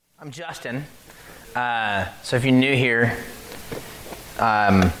I'm Justin. So if you're new here,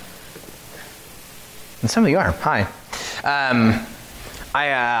 and some of you are, hi.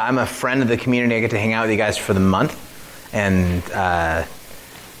 I'm a friend of the community. I get to hang out with you guys for the month and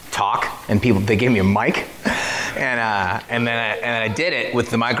talk, and they gave me a mic, and then I did it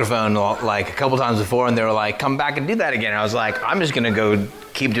with the microphone like a couple times before, and they were like, "Come back and do that again." And I was like, "I'm just gonna go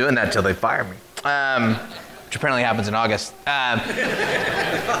keep doing that till they fire me," which apparently happens in August.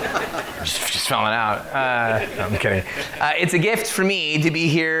 Just filling out. No, I'm kidding. It's a gift for me to be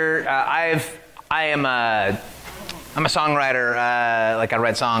here. I'm a songwriter. I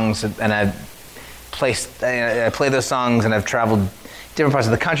write songs and I play those songs, and I've traveled different parts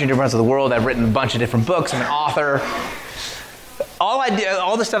of the country, different parts of the world. I've written a bunch of different books. I'm an author.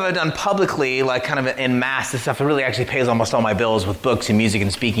 All the stuff I've done publicly, like kind of in mass, the stuff that really actually pays almost all my bills with books and music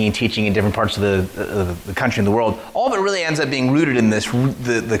and speaking and teaching in different parts of the country and the world. All of it really ends up being rooted in this,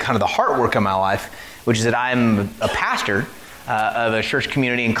 the kind of the heart work of my life, which is that I'm a pastor of a church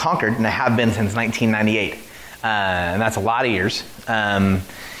community in Concord, and I have been since 1998. And that's a lot of years.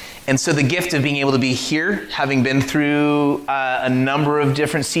 And so the gift of being able to be here, having been through a number of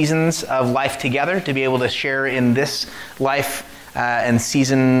different seasons of life together, to be able to share in this life and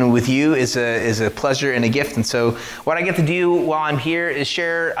season with you is a pleasure and a gift. And so what I get to do while I'm here is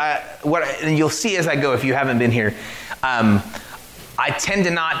share and you'll see as I go if you haven't been here. I tend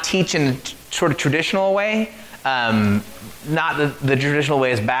to not teach in a sort of traditional way. Not the traditional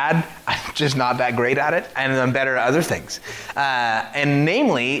way is bad. I'm just not that great at it, and I'm better at other things. And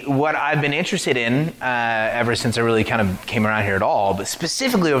namely, what I've been interested in ever since I really kind of came around here at all, but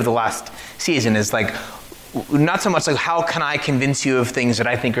specifically over the last season, is like not so much like how can I convince you of things that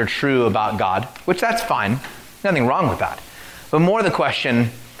I think are true about God, which that's fine, nothing wrong with that, but more the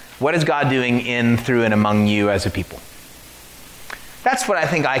question, what is God doing in, through, and among you as a people? That's what I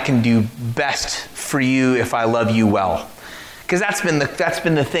think I can do best for you if I love you well. Because that's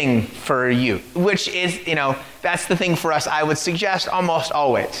been the thing for you, which is, that's the thing for us, I would suggest almost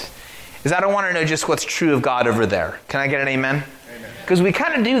always, is I don't want to know just what's true of God over there. Can I get an amen? Because we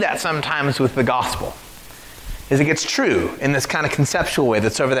kind of do that sometimes with the gospel, is it gets true in this kind of conceptual way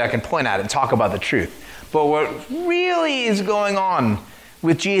that's over there. I can point at it and talk about the truth. But what really is going on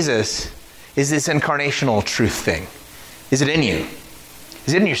with Jesus is this incarnational truth thing. Is it in you?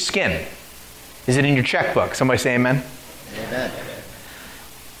 Is it in your skin? Is it in your checkbook? Somebody say amen. Amen.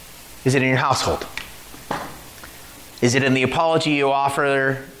 Is it in your household? Is it in the apology you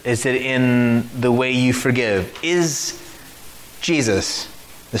offer? Is it in the way you forgive? Is Jesus,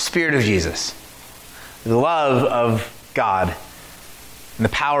 the Spirit of Jesus, the love of God, and the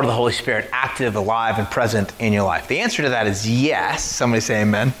power of the Holy Spirit active, alive, and present in your life? The answer to that is yes. Somebody say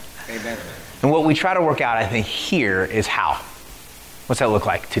amen. Amen. And what we try to work out, I think, here is how. What's that look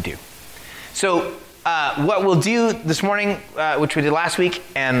like to do? So what we'll do this morning, which we did last week,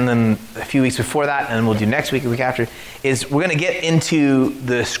 and then a few weeks before that, and then we'll do next week, the week after, is we're going to get into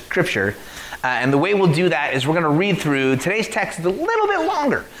the scripture. And the way we'll do that is we're going to read through, today's text is a little bit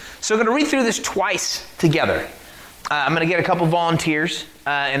longer. So we're going to read through this twice together. I'm going to get a couple volunteers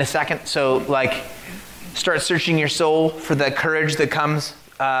in a second. So start searching your soul for the courage that comes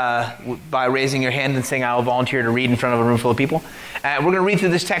by raising your hand and saying, I will volunteer to read in front of a room full of people. We're going to read through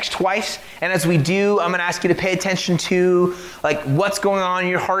this text twice, and as we do, I'm going to ask you to pay attention to what's going on in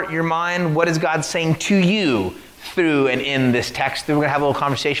your heart, your mind, what is God saying to you through and in this text. Then we're going to have a little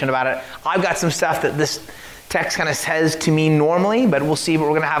conversation about it. I've got some stuff that this text kind of says to me normally, but we'll see, but we're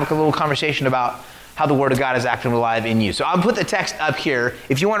going to have a little conversation about how the Word of God is active and alive in you. So I'll put the text up here.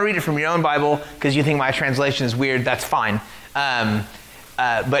 If you want to read it from your own Bible, because you think my translation is weird, that's fine.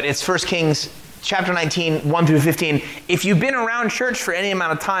 But it's 1 Kings chapter 19, 1 through 15. If you've been around church for any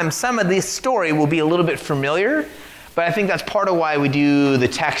amount of time, some of this story will be a little bit familiar, but I think that's part of why we do the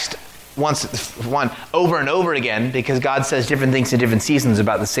text over and over again, because God says different things in different seasons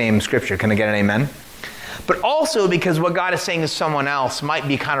about the same scripture. Can I get an amen? But also because what God is saying to someone else might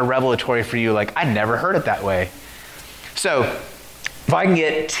be kind of revelatory for you, like, I'd never heard it that way. So if I can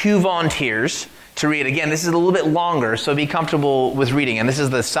get 2 volunteers to read. Again, this is a little bit longer, so be comfortable with reading. And this is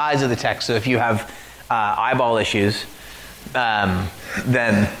the size of the text, so if you have eyeball issues,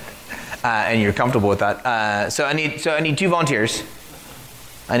 then and you're comfortable with that. So I need 2 volunteers.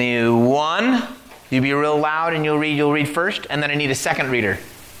 I need 1. You be real loud and you'll read first, and then I need a second reader,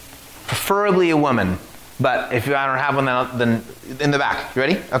 preferably a woman. But if I don't have one, then in the back. You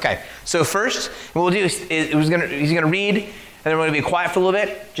ready? Okay. So first, what we'll do is he's going to read. And then we're going to be quiet for a little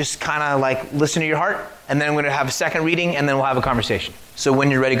bit, just kind of listen to your heart. And then we're going to have a second reading, and then we'll have a conversation. So when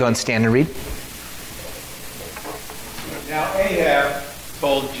you're ready, go and stand and read. Now Ahab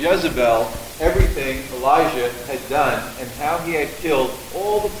told Jezebel everything Elijah had done and how he had killed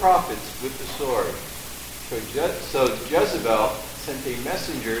all the prophets with the sword. So Jezebel sent a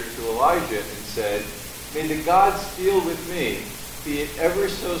messenger to Elijah and said, "May the gods deal with me, be it ever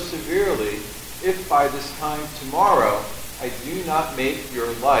so severely, if by this time tomorrow I do not make your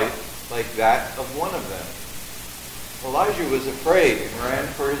life like that of one of them." Elijah was afraid and ran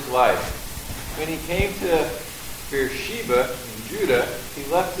for his life. When he came to Beersheba in Judah, he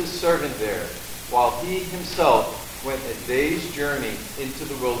left his servant there, while he himself went a day's journey into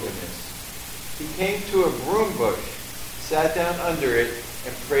the wilderness. He came to a broom bush, sat down under it,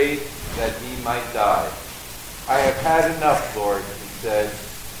 and prayed that he might die. "I have had enough, Lord," he said.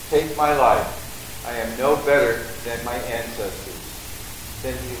 "Take my life. I am no better than my ancestors."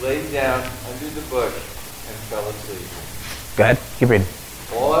 Then he lay down under the bush and fell asleep. Go ahead. Keep reading.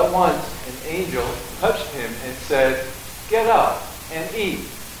 All at once, an angel touched him and said, "Get up and eat."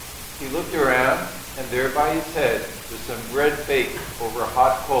 He looked around, and there by his head was some bread baked over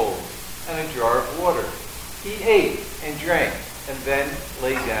hot coals and a jar of water. He ate and drank, and then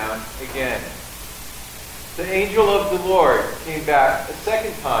lay down again. The angel of the Lord came back a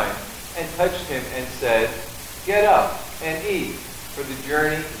second time and touched him and said, "Get up and eat, for the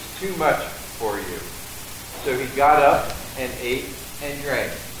journey is too much for you." So he got up and ate and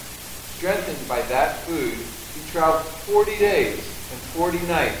drank. Strengthened by that food, he traveled 40 days and 40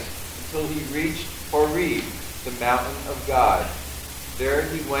 nights until he reached Horeb, the mountain of God. There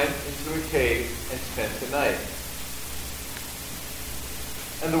he went into a cave and spent the night.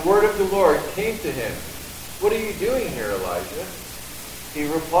 And the word of the Lord came to him, "What are you doing here, Elijah?" He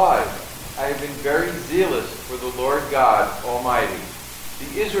replied, "I have been very zealous for the Lord God Almighty.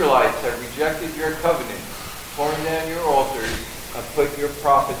 The Israelites have rejected your covenant, torn down your altars, and put your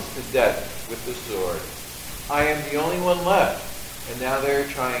prophets to death with the sword. I am the only one left, and now they are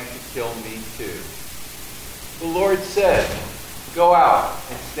trying to kill me too." The Lord said, "Go out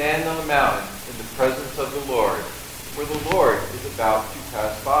and stand on the mountain in the presence of the Lord, for the Lord is about to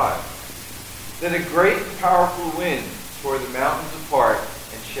pass by." Then a great and powerful wind tore the mountains apart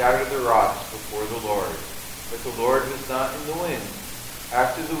and shattered the rocks before the Lord. But the Lord was not in the wind.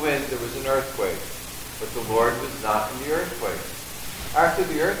 After the wind there was an earthquake, but the Lord was not in the earthquake. After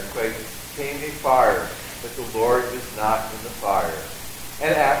the earthquake came a fire, but the Lord was not in the fire.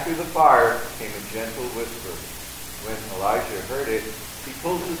 And after the fire came a gentle whisper. When Elijah heard it, he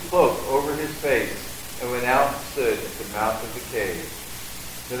pulled his cloak over his face and went out and stood at the mouth of the cave.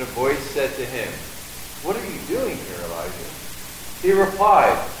 Then a voice said to him, "What are you doing here, Elijah?" He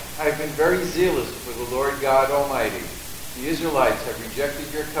replied, "I have been very zealous for the Lord God Almighty. The Israelites have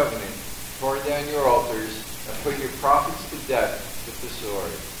rejected your covenant, torn down your altars, and put your prophets to death with the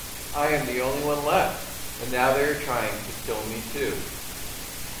sword. I am the only one left, and now they are trying to kill me too."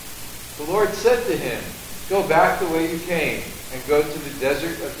 The Lord said to him, "Go back the way you came, and go to the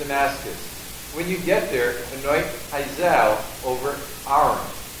desert of Damascus. When you get there, anoint Hazael over Aram.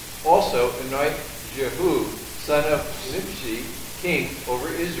 Also anoint Jehu, son of Nimshi, king over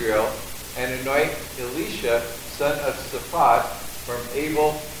Israel, and anoint Elisha, son of Shaphat, from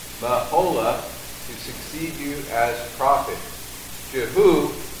Abel Maholah, to succeed you as prophet. Jehu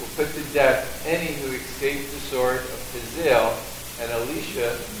will put to death any who escape the sword of Hazael, and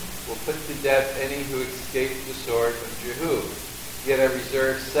Elisha will put to death any who escape the sword of Jehu. Yet I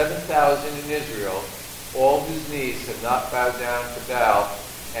reserve 7,000 in Israel, all whose knees have not bowed down to Baal,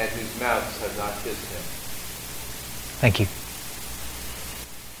 and whose mouths have not kissed him." Thank you.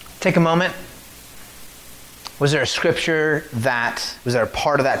 Take a moment. Was there a scripture was there a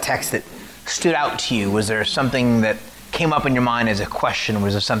part of that text that stood out to you? Was there something that came up in your mind as a question?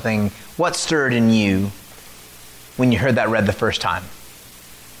 Was there something, what stirred in you when you heard that read the first time?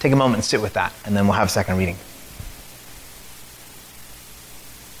 Take a moment and sit with that, and then we'll have a second reading.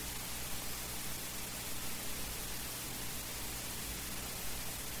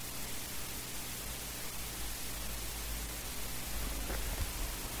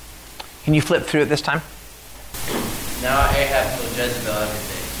 Can you flip through it this time? Now Ahab told Jezebel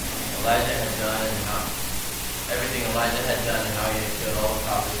everything Elijah had done and how he had killed all the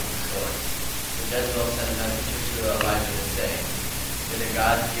prophets with the sword. So Jezebel sent a messenger to Elijah to say, "May the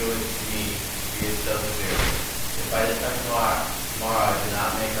gods deal with me, be it so severe. If by this time tomorrow I do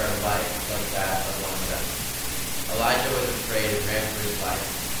not make our life like that of one of them." Elijah was afraid and ran for his life.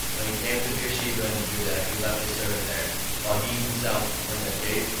 When he came to Beersheba in Judah, he left his servant there, while he himself went a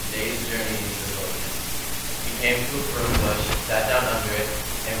day's journey into the wilderness. He came to a broom bush, sat down under it,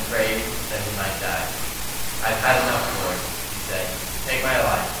 and prayed that he might die. "I've had enough, Lord," he said. "Take my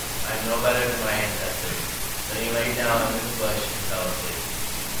life. I am no better than my ancestors." Then he lay down under the bush and fell asleep.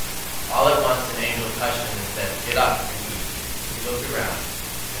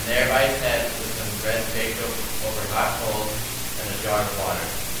 there by his head was some bread baked over hot coals and a jar of water.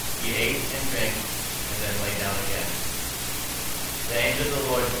 He ate and drank, and then lay down again. The angel of the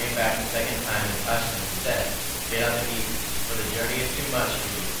Lord came back the second time and touched him and said, "Get up and eat, for the journey is too much for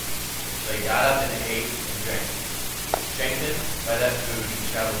you." So he got up and ate and drank. Strengthened by that food, he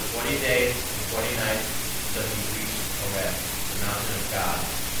traveled 40 days and 40 nights until he reached Horeb, the mountain of God.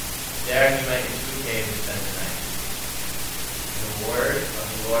 There he went into a cave and spent the night. The word of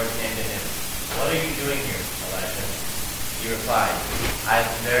the Lord came to him. "What are you doing here, Elijah?" He replied, "I have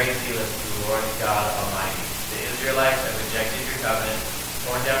been very zealous for the Lord God Almighty. The Israelites have rejected your covenant,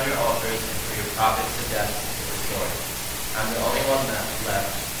 torn down your altars, and put your prophets to death with the sword. I'm the only one left,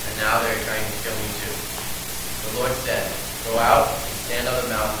 and now they're trying to kill me too." The Lord said, "Go out and stand on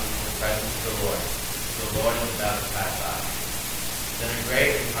the mountain in the presence of the Lord." The Lord was about to pass by. Then a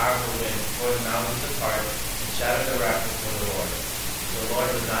great and powerful wind tore the mountains apart and shattered the rock before the Lord. The Lord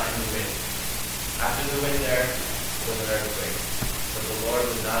was not in the wind. After the wind there was an earthquake, but the Lord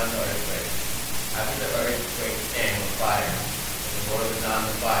was not in the earthquake. After the earthquake came a fire, but the Lord was not in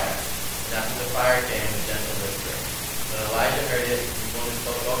the fire. And after the fire came a gentle whisper. When Elijah heard it, he pulled his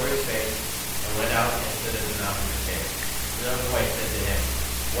cloak over his face and went out and stood at the mouth of the cave. Then a voice said to him,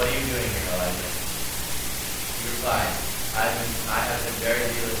 "What are you doing here, Elijah?" He replied, I have been very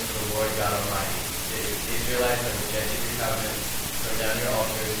zealous for the Lord God Almighty. The Israelites have rejected your covenant, torn down your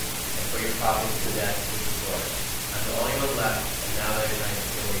altars, and put your prophets to death with the sword. I'm the only one left, and now they're trying to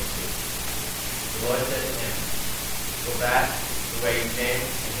kill me too. The Lord said to him, "Go back the way you came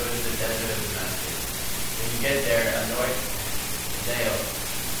and go to the desert of Damascus. When you get there, anoint Hazael,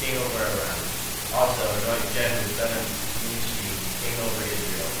 king over Aram. Also anoint Jehu, son of Nimshi, king over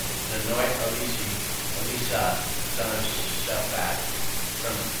Israel. And anoint Elisha, son of Shaphat,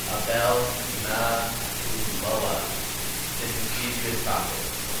 from Abel Meholah, to succeed you as prophet.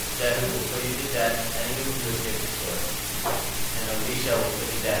 Jehu will put you to death, anyone who escapes the sword. And Elisha will put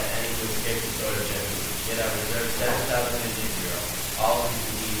to death anyone who escapes the sword of Jehu. Yet I reserved 7,000 in Israel, all who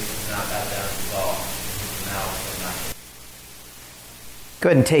believe and not bow down to Baal, whose mouth was not." Go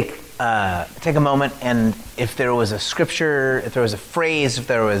ahead and take a moment, and if there was a scripture, if there was a phrase, if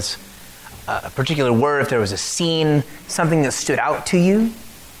there was a particular word, if there was a scene, something that stood out to you,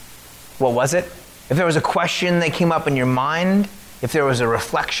 what was it? If there was a question that came up in your mind, if there was a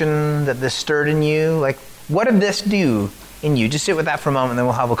reflection that this stirred in you, like, what did this do in you? Just sit with that for a moment, and then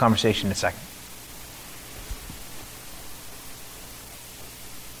we'll have a conversation in a second.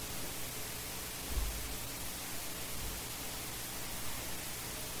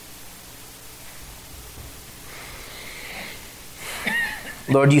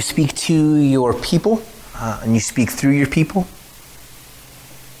 Lord, you speak to your people, and you speak through your people.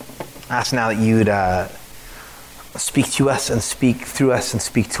 I ask now that you'd speak to us and speak through us and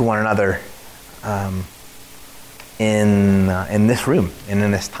speak to one another in this room and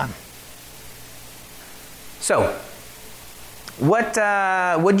in this time. So, what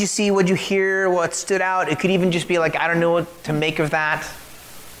did you see? What did you hear? What stood out? It could even just be like, I don't know what to make of that.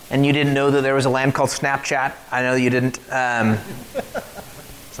 And you didn't know that there was a land called Snapchat. I know you didn't.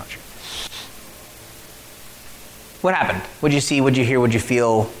 It's not true. What happened? What did you see? What did you hear? What did you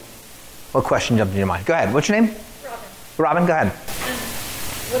feel? What question jumped in your mind? Go ahead. What's your name? Robin. Robin, go ahead.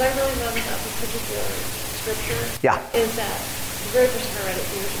 What I really love about this particular scripture is that the very first time I read it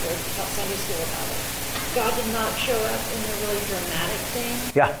years ago, taught Sunday school about it. God did not show up in the really dramatic thing.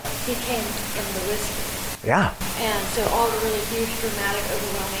 Yeah. He came in the whisper. Yeah. And so all the really huge, dramatic,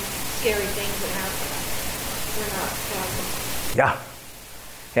 overwhelming, scary things that happen were not God. Yeah.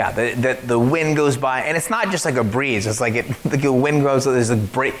 Yeah, the wind goes by, and it's not just like a breeze. It's like the wind goes. It's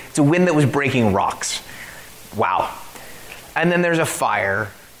a wind that was breaking rocks. Wow. And then there's a fire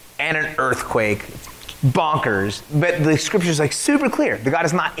and an earthquake, bonkers. But the scripture's like super clear. The God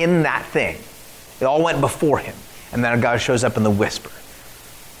is not in that thing. It all went before him, and then God shows up in the whisper.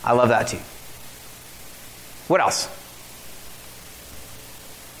 I love that too. What else?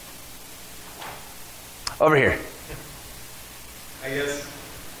 Over here. I guess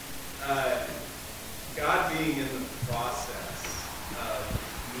God being in the process of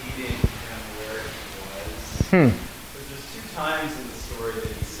meeting him where he was. There's just 2 times in the story that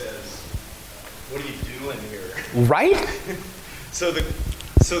he says, "What are you doing here?" Right? So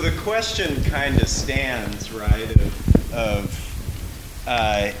the question kind of stands, right?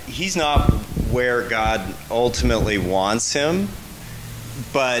 He's not where God ultimately wants him,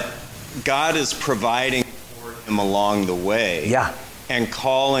 but God is providing for him along the way. Yeah. And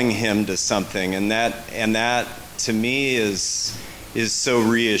calling him to something, and that to me is is so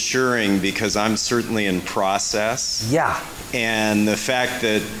reassuring because I'm certainly in process. Yeah. And the fact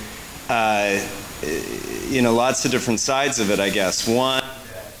that, lots of different sides of it, I guess. One,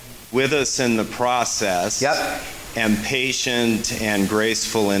 with us in the process. Yep. And patient and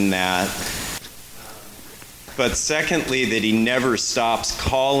graceful in that. But secondly, that he never stops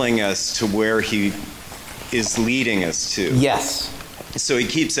calling us to where he is leading us to. Yes. So he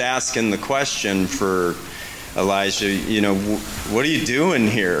keeps asking the question for Elijah, what are you doing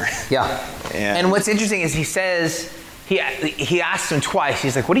here? Yeah. And what's interesting is he says, he asks him twice.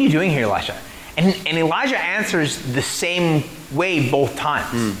 He's like, what are you doing here, Elijah? And Elijah answers the same way both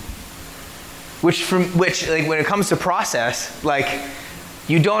times. Which like when it comes to process, like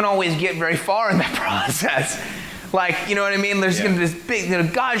you don't always get very far in that process. Like, you know what I mean? There's this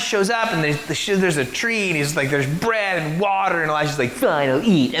big, God shows up and there's a tree and he's like, there's bread and water, and Elijah's like, fine, I'll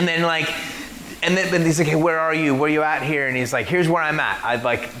eat. And then then he's like, hey, where are you? Where are you at here? And he's like, here's where I'm at.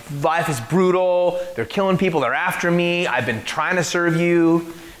 Life is brutal. They're killing people. They're after me. I've been trying to serve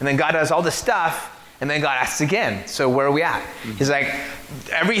you. And then God does all this stuff. And then God asks again, so where are we at? He's like,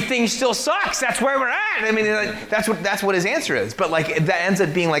 everything still sucks. That's where we're at. I mean, that's what his answer is. But that ends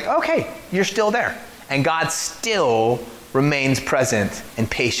up being like, okay, you're still there. And God still remains present and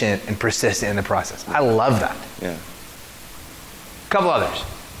patient and persistent in the process. I love that. Yeah. A couple others.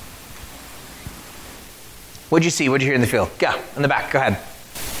 What'd you see? What'd you hear in the field? Yeah, in the back. Go ahead.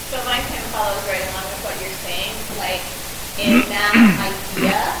 So mine kind of follows right along with what you're saying. Like, in that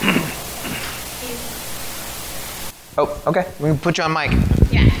idea. Oh, okay. We can put you on mic.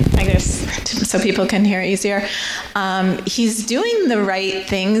 Yeah, I guess so people can hear easier. He's doing the right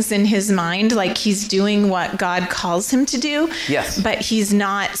things in his mind, like he's doing what God calls him to do. Yes. But he's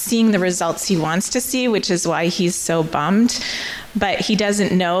not seeing the results he wants to see, which is why he's so bummed. But he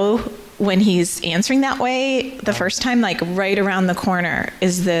doesn't know when he's answering that way the first time, like right around the corner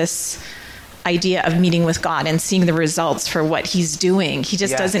is this idea of meeting with God and seeing the results for what he's doing. He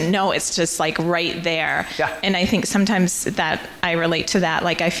just doesn't know. It's just like right there. Yeah. And I think sometimes that I relate to that.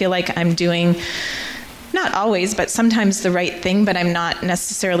 Like I feel like I'm doing, not always, but sometimes the right thing, but I'm not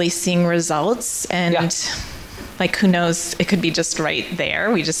necessarily seeing results. And like, who knows? It could be just right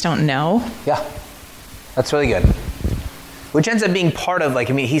there. We just don't know. Yeah. That's really good. Which ends up being part of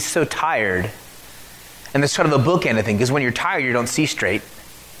he's so tired. And that's sort of a bookend, I think, because when you're tired, you don't see straight.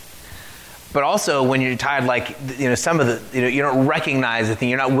 But also when you're tired, some of the, you don't recognize the thing.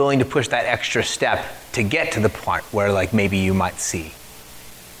 You're not willing to push that extra step to get to the point where maybe you might see.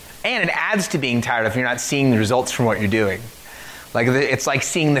 And it adds to being tired if you're not seeing the results from what you're doing. It's like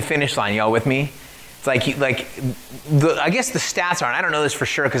seeing the finish line. Y'all with me? It's I guess the stats are, and I don't know this for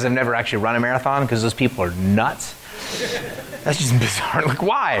sure because I've never actually run a marathon because those people are nuts. That's just bizarre.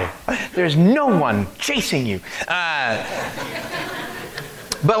 Why? There's no one chasing you.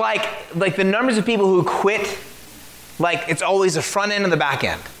 But the numbers of people who quit, it's always the front end and the back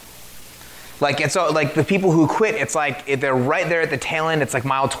end. It's the people who quit, it's they're right there at the tail end. It's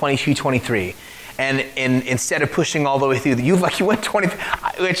mile 22, 23. And instead of pushing all the way through, you went 20,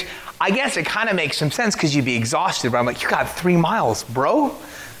 which I guess it kind of makes some sense because you'd be exhausted. But I'm you got 3 miles, bro.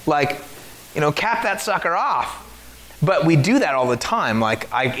 Cap that sucker off. But we do that all the time.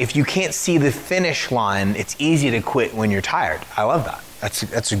 If you can't see the finish line, it's easy to quit when you're tired. I love that.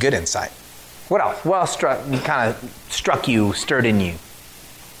 That's a good insight. What else? What else struck you, stirred in you?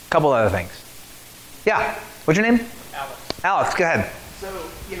 A couple other things. Yeah. What's your name? Alex. Alex, go ahead. So,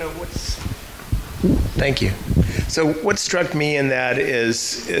 thank you. So what struck me in that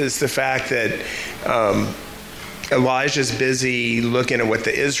is the fact that Elijah's busy looking at what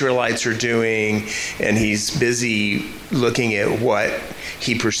the Israelites are doing, and he's busy looking at what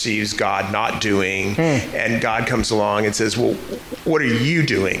he perceives God not doing. And God comes along and says, well, what are you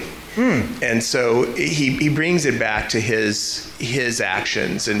doing? And so he brings it back to his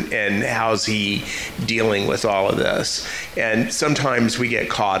actions and how's he dealing with all of this. And sometimes we get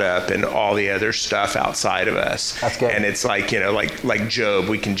caught up in all the other stuff outside of us. That's good. And it's like Job,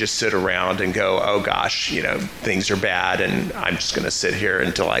 we can just sit around and go, oh gosh, things are bad and I'm just going to sit here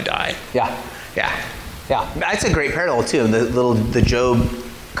until I die. Yeah. Yeah. Yeah. That's a great parallel too. The Job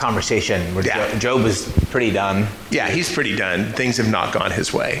conversation where Job was pretty done. Yeah, he's pretty done. Things have not gone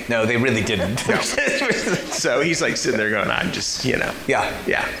his way. No, they really didn't. No. So he's sitting there going, I'm just, Yeah.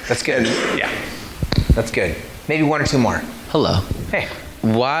 Yeah. That's good. Yeah. That's good. Maybe one or two more. Hello. Hey.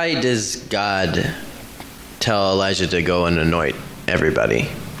 Why does God tell Elijah to go and anoint everybody?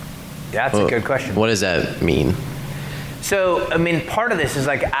 Yeah, that's a good question. What does that mean? So, part of this is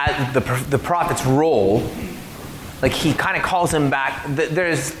the prophet's role like he kind of calls him back.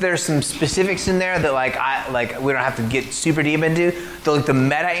 There's some specifics in there that we don't have to get super deep into. The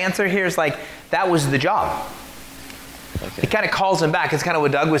meta answer here is like, that was the job. Okay. He kind of calls him back. It's kind of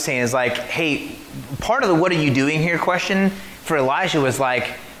what Doug was saying, is like, hey, part of the what are you doing here question for Elijah was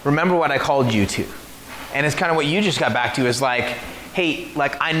like, remember what I called you to. And it's kind of what you just got back to, is like, hey,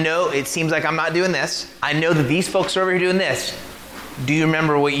 like, I know it seems like I'm not doing this. I know that these folks are over here doing this. Do you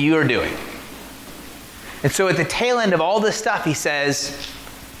remember what you're doing? And so at the tail end of all this stuff, he says,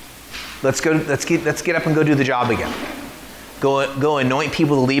 let's get up and go do the job again. Go anoint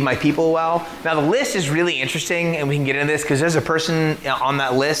people to lead my people well. Now the list is really interesting, and we can get into this because there's a person on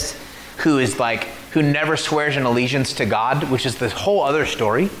that list who never swears an allegiance to God, which is this whole other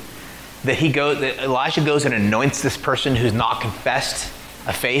story. That Elijah goes and anoints this person who's not confessed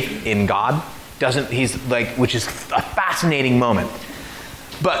a faith in God. Which is a fascinating moment.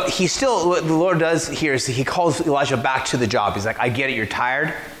 But what the Lord does here is he calls Elijah back to the job. He's like, I get it, you're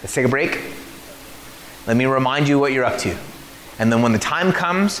tired. Let's take a break. Let me remind you what you're up to. And then when the time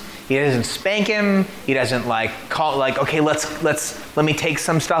comes, he doesn't spank him. He doesn't okay, let me take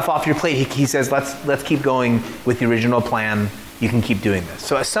some stuff off your plate. He says, let's keep going with the original plan. You can keep doing this.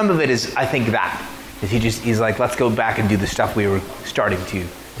 So some of it is, I think, he's like, let's go back and do the stuff we were starting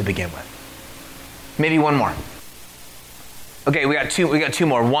to begin with. Maybe one more. Okay, we got two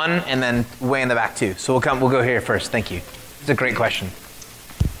more. One, and then way in the back two. So we'll go here first. Thank you. It's a great question.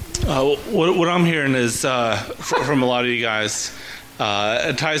 What I'm hearing is from a lot of you guys,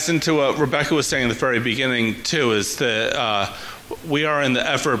 it ties into what Rebecca was saying at the very beginning too, is that we are in the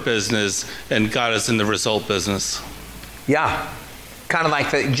effort business and God is in the result business. Yeah, kind of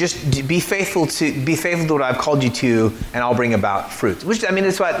like that. Just be faithful to what I've called you to, and I'll bring about fruit. Which, I mean,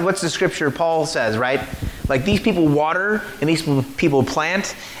 it's what's the scripture Paul says, right? Like, these people water and these people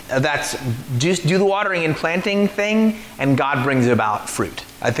plant. That's just do the watering and planting thing, and God brings about fruit.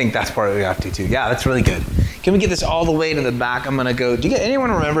 I think that's part of what we have to too. Yeah, that's really good. Can we get this all the way to the back? I'm gonna go.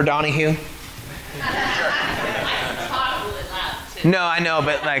 Anyone remember Donahue? No, I know,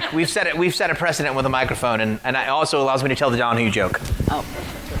 but like we've set a precedent with a microphone, and it also allows me to tell the Donahue joke. Oh.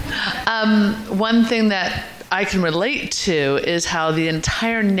 One thing that I can relate to is how the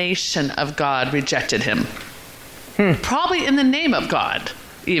entire nation of God rejected him. Probably in the name of God,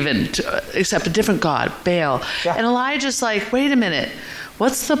 even, except a different God, Baal. Yeah. And Elijah's like, wait a minute,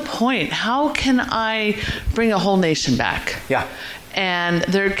 what's the point? How can I bring a whole nation back? Yeah. And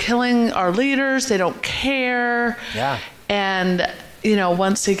they're killing our leaders. They don't care. Yeah. And,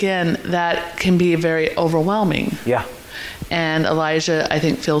 once again, that can be very overwhelming. Yeah. And Elijah, I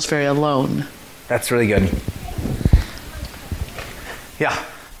think, feels very alone. That's really good. Yeah.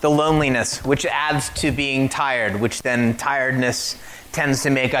 The loneliness, which adds to being tired, which then tiredness tends to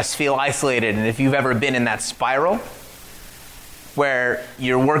make us feel isolated. And if you've ever been in that spiral where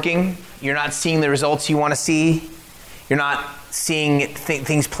you're working, you're not seeing the results you want to see, you're not seeing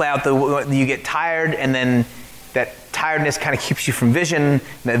things play out, you get tired, and then that tiredness kind of keeps you from vision, and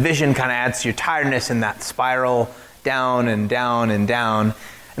that vision kind of adds to your tiredness, and that spiral down and down and down.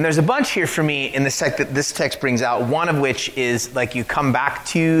 And there's a bunch here for me in this text that this text brings out, one of which is like you come back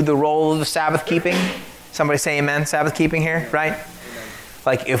to the role of Sabbath keeping. Somebody say amen, Sabbath keeping here, right? Amen.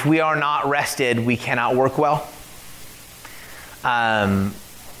 Like, if we are not rested, we cannot work well.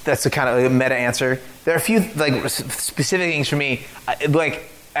 That's the kind of meta answer. There are a few specific things for me,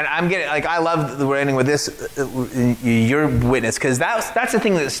 and I'm getting, I love the ending with this, your witness, because that's the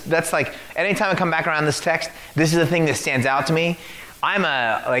thing that's like, anytime I come back around this text, this is the thing that stands out to me. I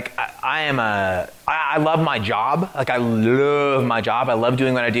love my job. Like, I love my job. I love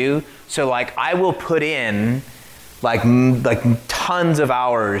doing what I do. So, I will put in, tons of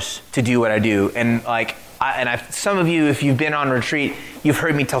hours to do what I do. And, some of you, if you've been on retreat, you've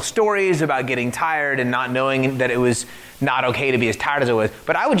heard me tell stories about getting tired and not knowing that it was not okay to be as tired as I was.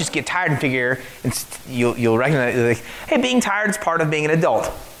 But I would just get tired and figure, and you'll recognize, hey, being tired is part of being an adult.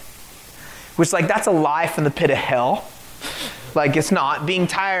 Which, that's a lie from the pit of hell. It's not. Being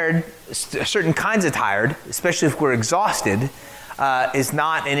tired, certain kinds of tired, especially if we're exhausted, is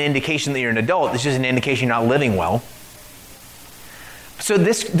not an indication that you're an adult. It's just an indication you're not living well. So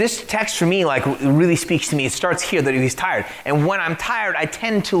this text for me, really speaks to me. It starts here that he's tired. And when I'm tired, I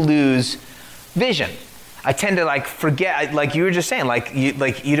tend to lose vision. I tend to forget, like you were just saying,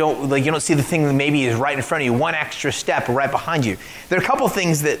 you don't see the thing that maybe is right in front of you, one extra step right behind you. There are a couple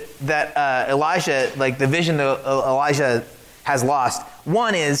things that Elijah, the vision that Elijah has lost.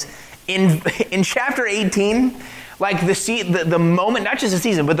 One is in chapter 18, the moment, not just the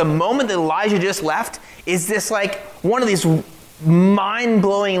season, but the moment that Elijah just left is this one of these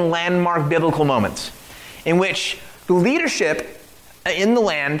mind-blowing landmark biblical moments in which the leadership in the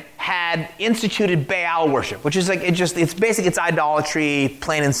land had instituted Baal worship, which is like, it's basic, it's idolatry,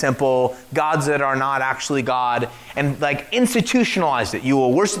 plain and simple, gods that are not actually God, and like institutionalized it. You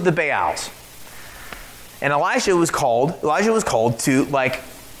will worship the Baals. And Elijah was called to like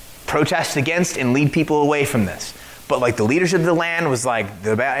protest against and lead people away from this. But like the leadership of the land was like,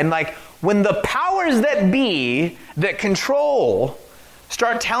 and like when the powers that be that control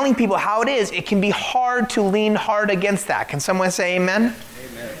start telling people how it is, it can be hard to lean hard against that. Can someone say amen?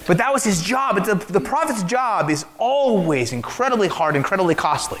 Amen. But that was his job. The prophet's job is always incredibly hard, incredibly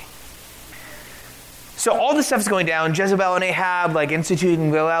costly. So all this stuff's going down. Jezebel and Ahab, like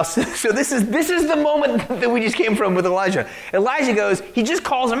instituting Baal. So this is the moment that we just came from with Elijah. Elijah goes, he just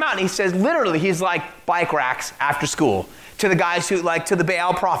calls him out, and he says, literally, he's like bike racks after school. To the guys who, like, to the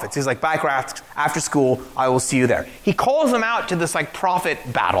Baal prophets. He's like, bike racks after school, I will see you there. He calls them out to this like prophet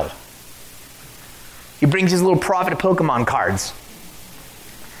battle. He brings his little prophet Pokemon cards.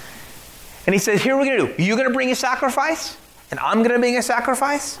 And he says, here we're going to do. You're going to bring a sacrifice, and I'm going to bring a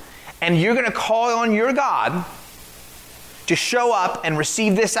sacrifice, and you're going to call on your God to show up and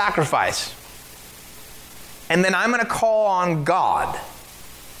receive this sacrifice. And then I'm going to call on God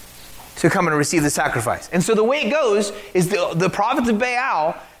to come and receive the sacrifice. And so the way it goes is the prophets of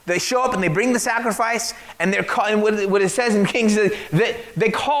Baal, they show up and they bring the sacrifice, and they're calling, what it says in Kings, that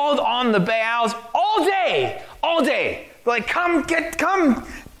they called on the Baals all day. They're like, come get it, come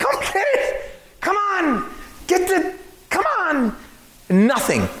on.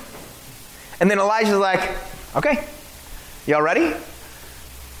 Nothing. And then Elijah's like, okay, y'all ready?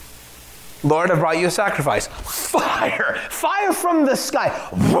 Lord, I brought you a sacrifice. Fire from the sky.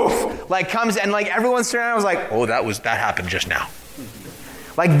 Woof, like comes, and like everyone's staring around, was like, oh, that happened just now.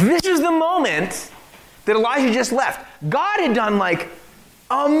 Like this is the moment that Elijah just left. God had done like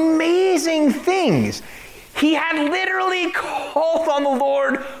amazing things. He had literally called on the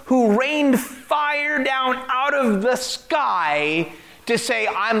Lord who rained fire down out of the sky to say,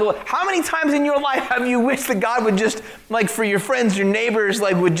 I'm the Lord. How many times in your life have you wished that God would just, like for your friends, your neighbors,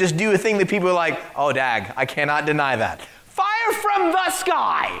 like would just do a thing that people are like, oh, dag, I cannot deny that. Fire from the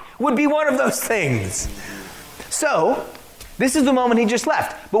sky would be one of those things. So, this is the moment he just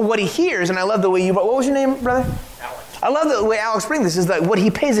left. But what he hears, and I love the way you, what was your name, brother? Alex. I love the way Alex brings this, is that what he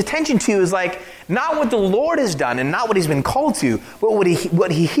pays attention to is like, not what the Lord has done and not what he's been called to, but what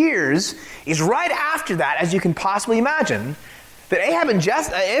he hears is right after that, as you can possibly imagine, that Ahab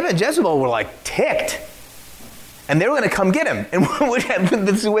and Jezebel were like ticked. And they were going to come get him. And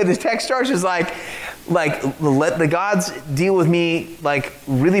this is the way this text starts, is like let the gods deal with me like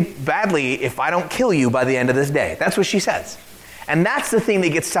really badly if I don't kill you by the end of this day. That's what she says. And that's the thing that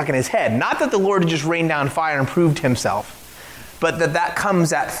gets stuck in his head. Not that the Lord just rained down fire and proved himself, but that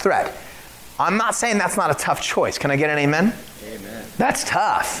comes at threat. I'm not saying that's not a tough choice. Can I get an amen? Amen. That's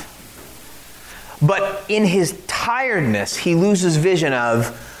tough. But in his tiredness, he loses vision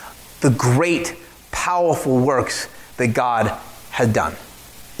of the great, powerful works that God had done,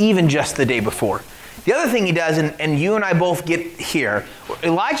 even just the day before. The other thing he does, and you and I both get here,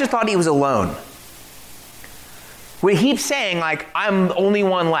 Elijah thought he was alone. We keep saying, like, I'm the only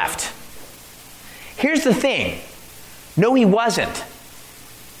one left. Here's the thing. No, he wasn't.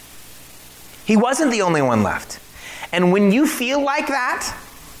 He wasn't the only one left. And when you feel like that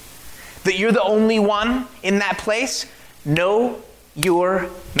you're the only one in that place, no, you're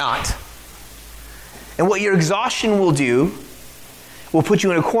not. And what your exhaustion will do will put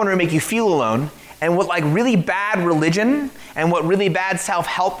you in a corner and make you feel alone. And what like really bad religion and what really bad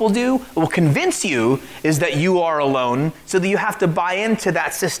self-help will do, will convince you is that you are alone, so that you have to buy into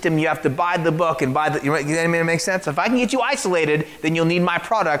that system. You have to buy the book and buy the, you know what I mean? It makes sense? If I can get you isolated, then you'll need my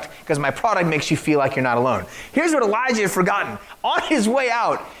product, because my product makes you feel like you're not alone. Here's what Elijah had forgotten. On his way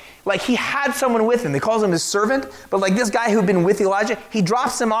out, like he had someone with him. They calls him his servant, but like this guy who'd been with Elijah, he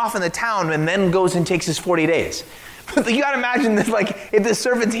drops him off in the town and then goes and takes his 40 days. But you gotta imagine this, like if the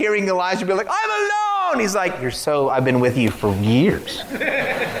servant's hearing Elijah be like, I'm alone. He's like, I've been with you for years.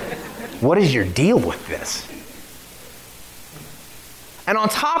 What is your deal with this? And on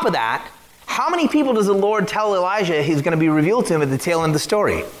top of that, how many people does the Lord tell Elijah he's going to be revealed to him at the tail end of the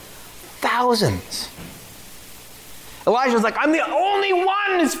story? Thousands. Elijah's like, I'm the only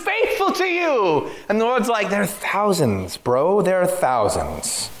one who's faithful to you. And the Lord's like, there are thousands, bro. There are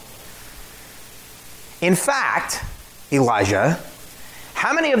thousands. In fact, Elijah,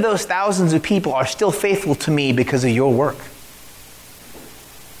 how many of those thousands of people are still faithful to me because of your work?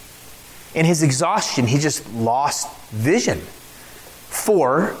 In his exhaustion, he just lost vision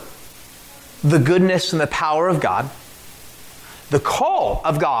for the goodness and the power of God, the call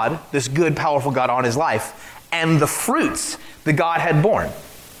of God, this good, powerful God on his life, and the fruits that God had borne.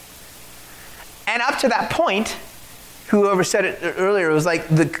 And up to that point, whoever said it earlier, it was like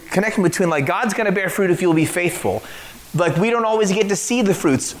the connection between like God's going to bear fruit if you'll be faithful. Like we don't always get to see the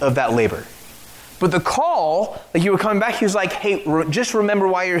fruits of that labor. But the call, like you were coming back, he was like, hey, just remember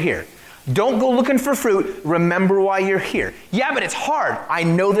why you're here. Don't go looking for fruit. Remember why you're here. Yeah, but it's hard. I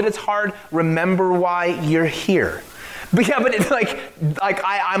know that it's hard. Remember why you're here. But yeah, but it's like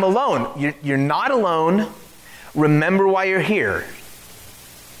I'm alone. You're not alone. Remember why you're here.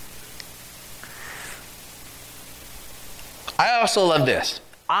 I also love this.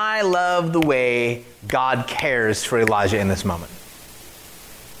 I love the way God cares for Elijah in this moment.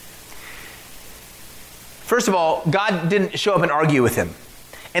 First of all, God didn't show up and argue with him.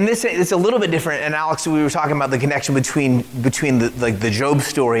 And this is a little bit different. And Alex, we were talking about the connection between the Job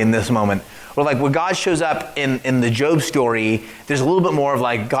story in this moment. Or like when God shows up in the Job story, there's a little bit more of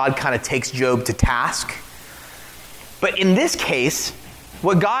like God kind of takes Job to task. But in this case,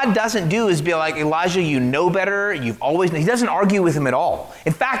 what God doesn't do is be like, Elijah, you know better. You've always known. He doesn't argue with him at all.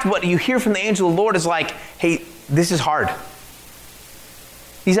 In fact, what you hear from the angel of the Lord is like, hey, this is hard.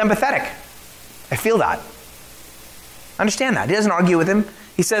 He's empathetic. I feel that. I understand that. He doesn't argue with him.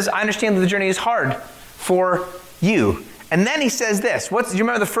 He says, I understand that the journey is hard for you. And then he says this. Do you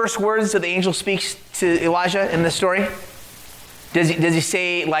remember the first words that the angel speaks to Elijah in this story? Does he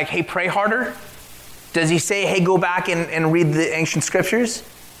say, like, hey, pray harder? Does he say, hey, go back and read the ancient scriptures?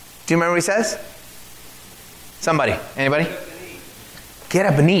 Do you remember what he says? Somebody. Anybody? Get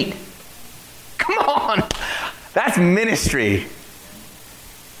up and eat. Come on. That's ministry.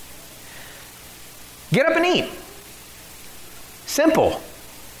 Get up and eat. Simple.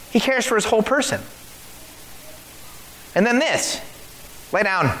 He cares for his whole person. And then this. Lay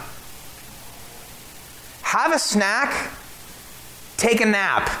down. Have a snack. Take a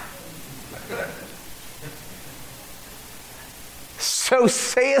nap. So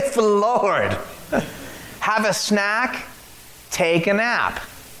saith the Lord. Have a snack. Take a nap.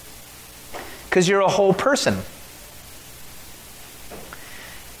 Because you're a whole person.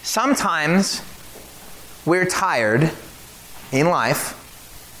 Sometimes we're tired in life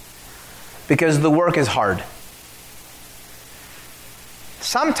because the work is hard.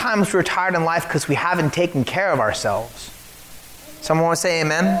 Sometimes we're tired in life because we haven't taken care of ourselves. Someone want to say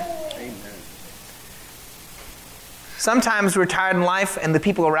amen? Amen. Sometimes we're tired in life and the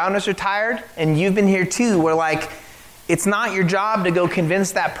people around us are tired, and you've been here too, where like, it's not your job to go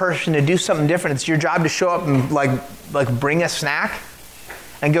convince that person to do something different. It's your job to show up and like bring a snack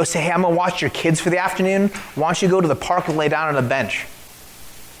and go say, hey, I'm going to watch your kids for the afternoon. Why don't you go to the park and lay down on a bench?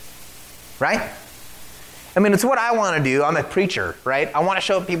 Right? I mean, it's what I want to do. I'm a preacher, right? I want to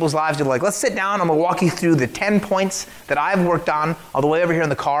show up people's lives. You're like, let's sit down. I'm going to walk you through the 10 points that I've worked on all the way over here in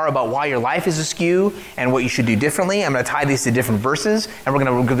the car about why your life is askew and what you should do differently. I'm going to tie these to different verses. And we're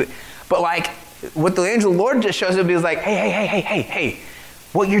going to, but like, what the angel of the Lord just shows up is like, hey,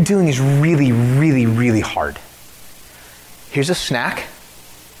 what you're doing is really, really, really hard. Here's a snack.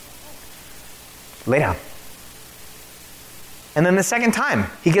 Lay down. And then the second time,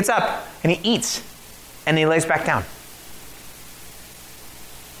 he gets up and he eats and he lays back down.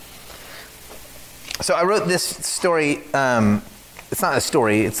 So I wrote this story. It's not a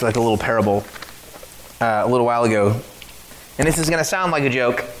story. It's like a little parable a little while ago. And this is going to sound like a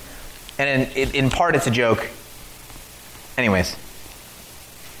joke. And in part, it's a joke. Anyways.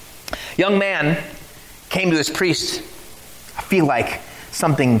 Young man came to his priest. I feel like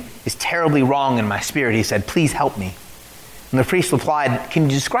something is terribly wrong in my spirit. He said, please help me. And the priest replied, can you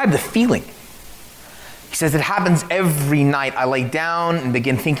describe the feeling? He says, it happens every night. I lay down and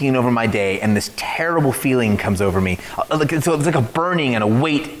begin thinking over my day, and this terrible feeling comes over me. So it's like a burning and a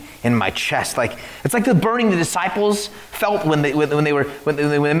weight in my chest. Like it's like the burning the disciples felt when they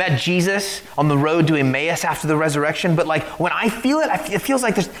met Jesus on the road to Emmaus after the resurrection. But like when I feel it, it feels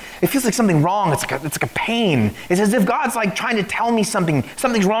like something wrong. It's like a pain. It's as if God's like trying to tell me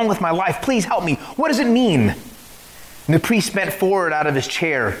something's wrong with my life. Please help me. What does it mean? And the priest bent forward out of his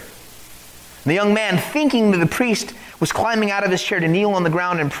chair. And the young man, thinking that the priest was climbing out of his chair to kneel on the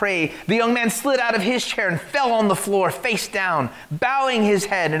ground and pray, the young man slid out of his chair and fell on the floor face down, bowing his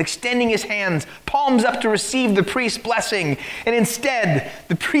head and extending his hands, palms up to receive the priest's blessing. And instead,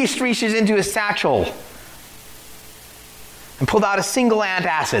 the priest reaches into his satchel and pulled out a single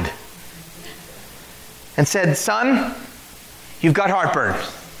antacid and said, son, you've got heartburn.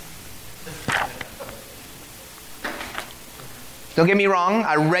 Don't get me wrong,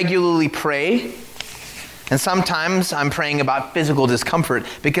 I regularly pray And sometimes I'm praying about physical discomfort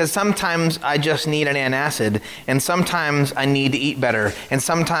because sometimes I just need an antacid, and sometimes I need to eat better, and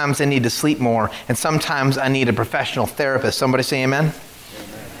sometimes I need to sleep more, and sometimes I need a professional therapist. Somebody say amen? Amen.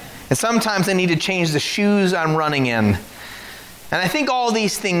 And sometimes I need to change the shoes I'm running in. And I think all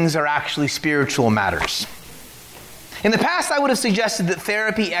these things are actually spiritual matters. In the past, I would have suggested that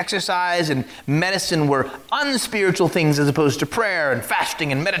therapy, exercise, and medicine were unspiritual things as opposed to prayer and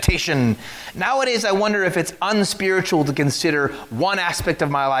fasting and meditation. Nowadays, I wonder if it's unspiritual to consider one aspect of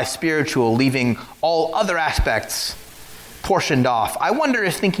my life spiritual, leaving all other aspects portioned off. I wonder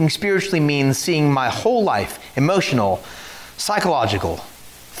if thinking spiritually means seeing my whole life, emotional, psychological,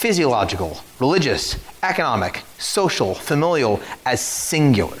 physiological, religious, economic, social, familial, as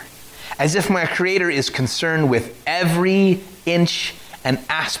singular. As if my Creator is concerned with every inch and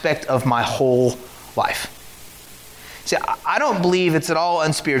aspect of my whole life. See, I don't believe it's at all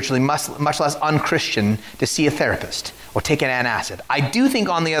unspiritually, much less unchristian, to see a therapist or take an antacid. I do think,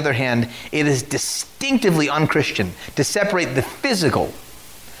 on the other hand, it is distinctively unchristian to separate the physical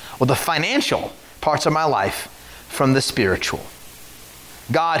or the financial parts of my life from the spiritual.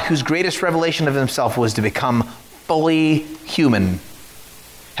 God, whose greatest revelation of himself was to become fully human,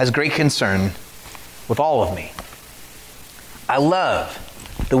 has great concern with all of me. I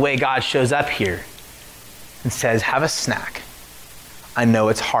love the way God shows up here and says, have a snack. I know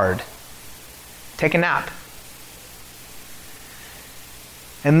it's hard. Take a nap.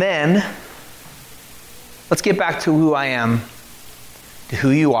 And then, let's get back to who I am, to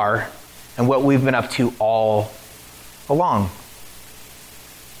who you are, and what we've been up to all along.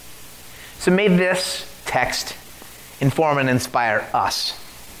 So may this text inform and inspire us.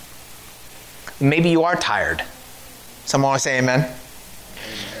 Maybe you are tired. Someone want to say amen? Amen?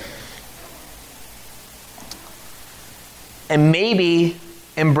 And maybe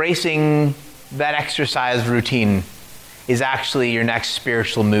embracing that exercise routine is actually your next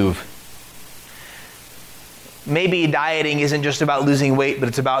spiritual move. Maybe dieting isn't just about losing weight, but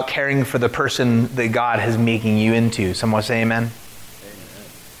it's about caring for the person that God is making you into. Someone say amen?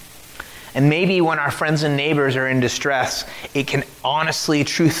 And maybe when our friends and neighbors are in distress, it can honestly,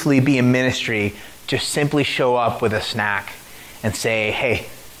 truthfully be a ministry to simply show up with a snack and say, hey,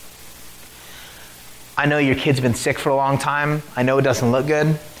 I know your kid's been sick for a long time. I know it doesn't look good.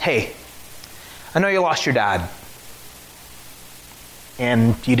 Hey, I know you lost your dad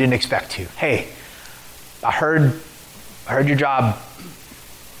and you didn't expect to. Hey, I heard your job.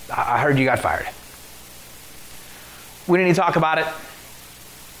 I heard you got fired. We didn't need to talk about it.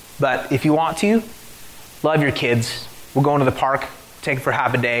 But if you want to, love your kids. We're going to the park, take it for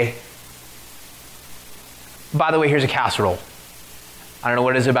half a day. By the way, here's a casserole. I don't know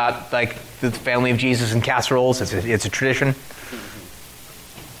what it is about like the family of Jesus and casseroles. It's a tradition.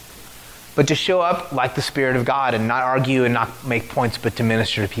 But to show up like the Spirit of God and not argue and not make points, but to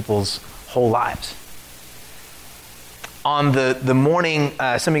minister to people's whole lives. On the morning,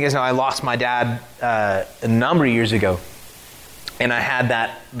 some of you guys know I lost my dad a number of years ago. And I had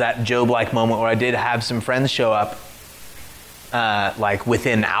that Job-like moment where I did have some friends show up like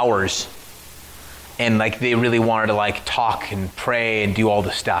within hours. And like they really wanted to like talk and pray and do all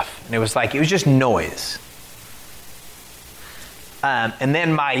the stuff. And it was just noise. And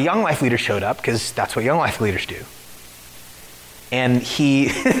then my Young Life leader showed up, because that's what Young Life leaders do. And he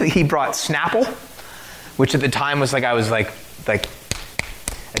he brought Snapple, which at the time was I was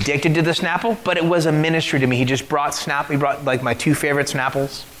addicted to the Snapple, but it was a ministry to me. He just brought Snapple. He brought like my two favorite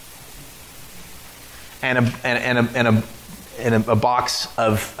Snapples, and a box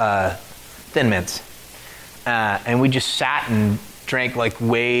of Thin Mints, and we just sat and drank like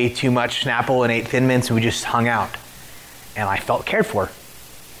way too much Snapple and ate Thin Mints, and we just hung out, and I felt cared for.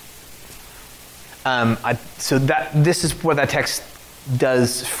 So this is what that text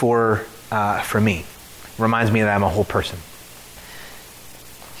does for me. Reminds me that I'm a whole person.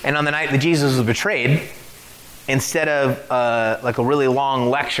 And on the night that Jesus was betrayed, instead of like a really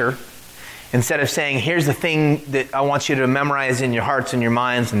long lecture, instead of saying, here's the thing that I want you to memorize in your hearts and your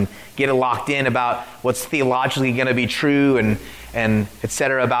minds and get it locked in about what's theologically going to be true and et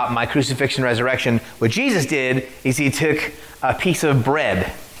cetera about my crucifixion, resurrection, what Jesus did is he took a piece of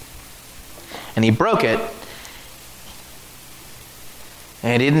bread and he broke it.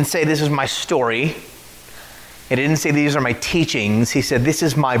 And he didn't say, this is my story. It didn't say these are my teachings. He said, this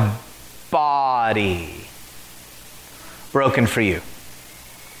is my body broken for you.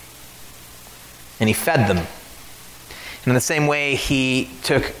 And he fed them. And in the same way, he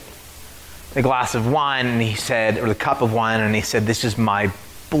took the glass of wine and he said, or the cup of wine, and he said, this is my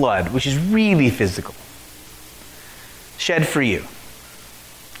blood, which is really physical, shed for you.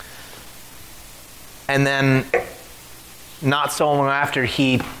 And then not so long after,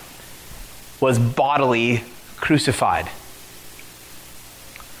 he was bodily crucified.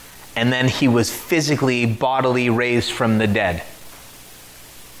 And then he was physically, bodily raised from the dead.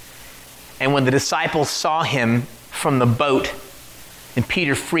 And when the disciples saw him from the boat, and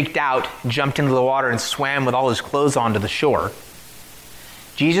Peter freaked out, jumped into the water, and swam with all his clothes onto the shore,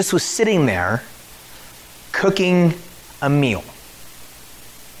 Jesus was sitting there cooking a meal.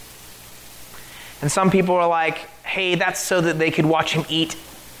 And some people are like, hey, that's so that they could watch him eat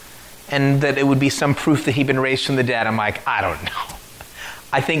and that it would be some proof that he'd been raised from the dead. I'm like, I don't know.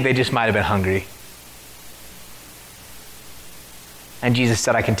 I think they just might have been hungry. And Jesus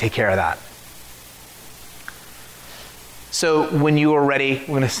said, I can take care of that. So when you are ready,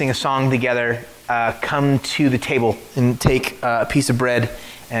 we're going to sing a song together. Come to the table and take a piece of bread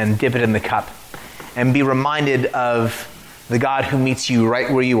and dip it in the cup. And be reminded of the God who meets you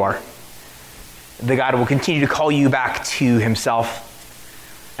right where you are. The God who will continue to call you back to himself.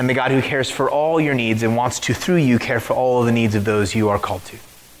 And the God who cares for all your needs and wants to, through you, care for all of the needs of those you are called to.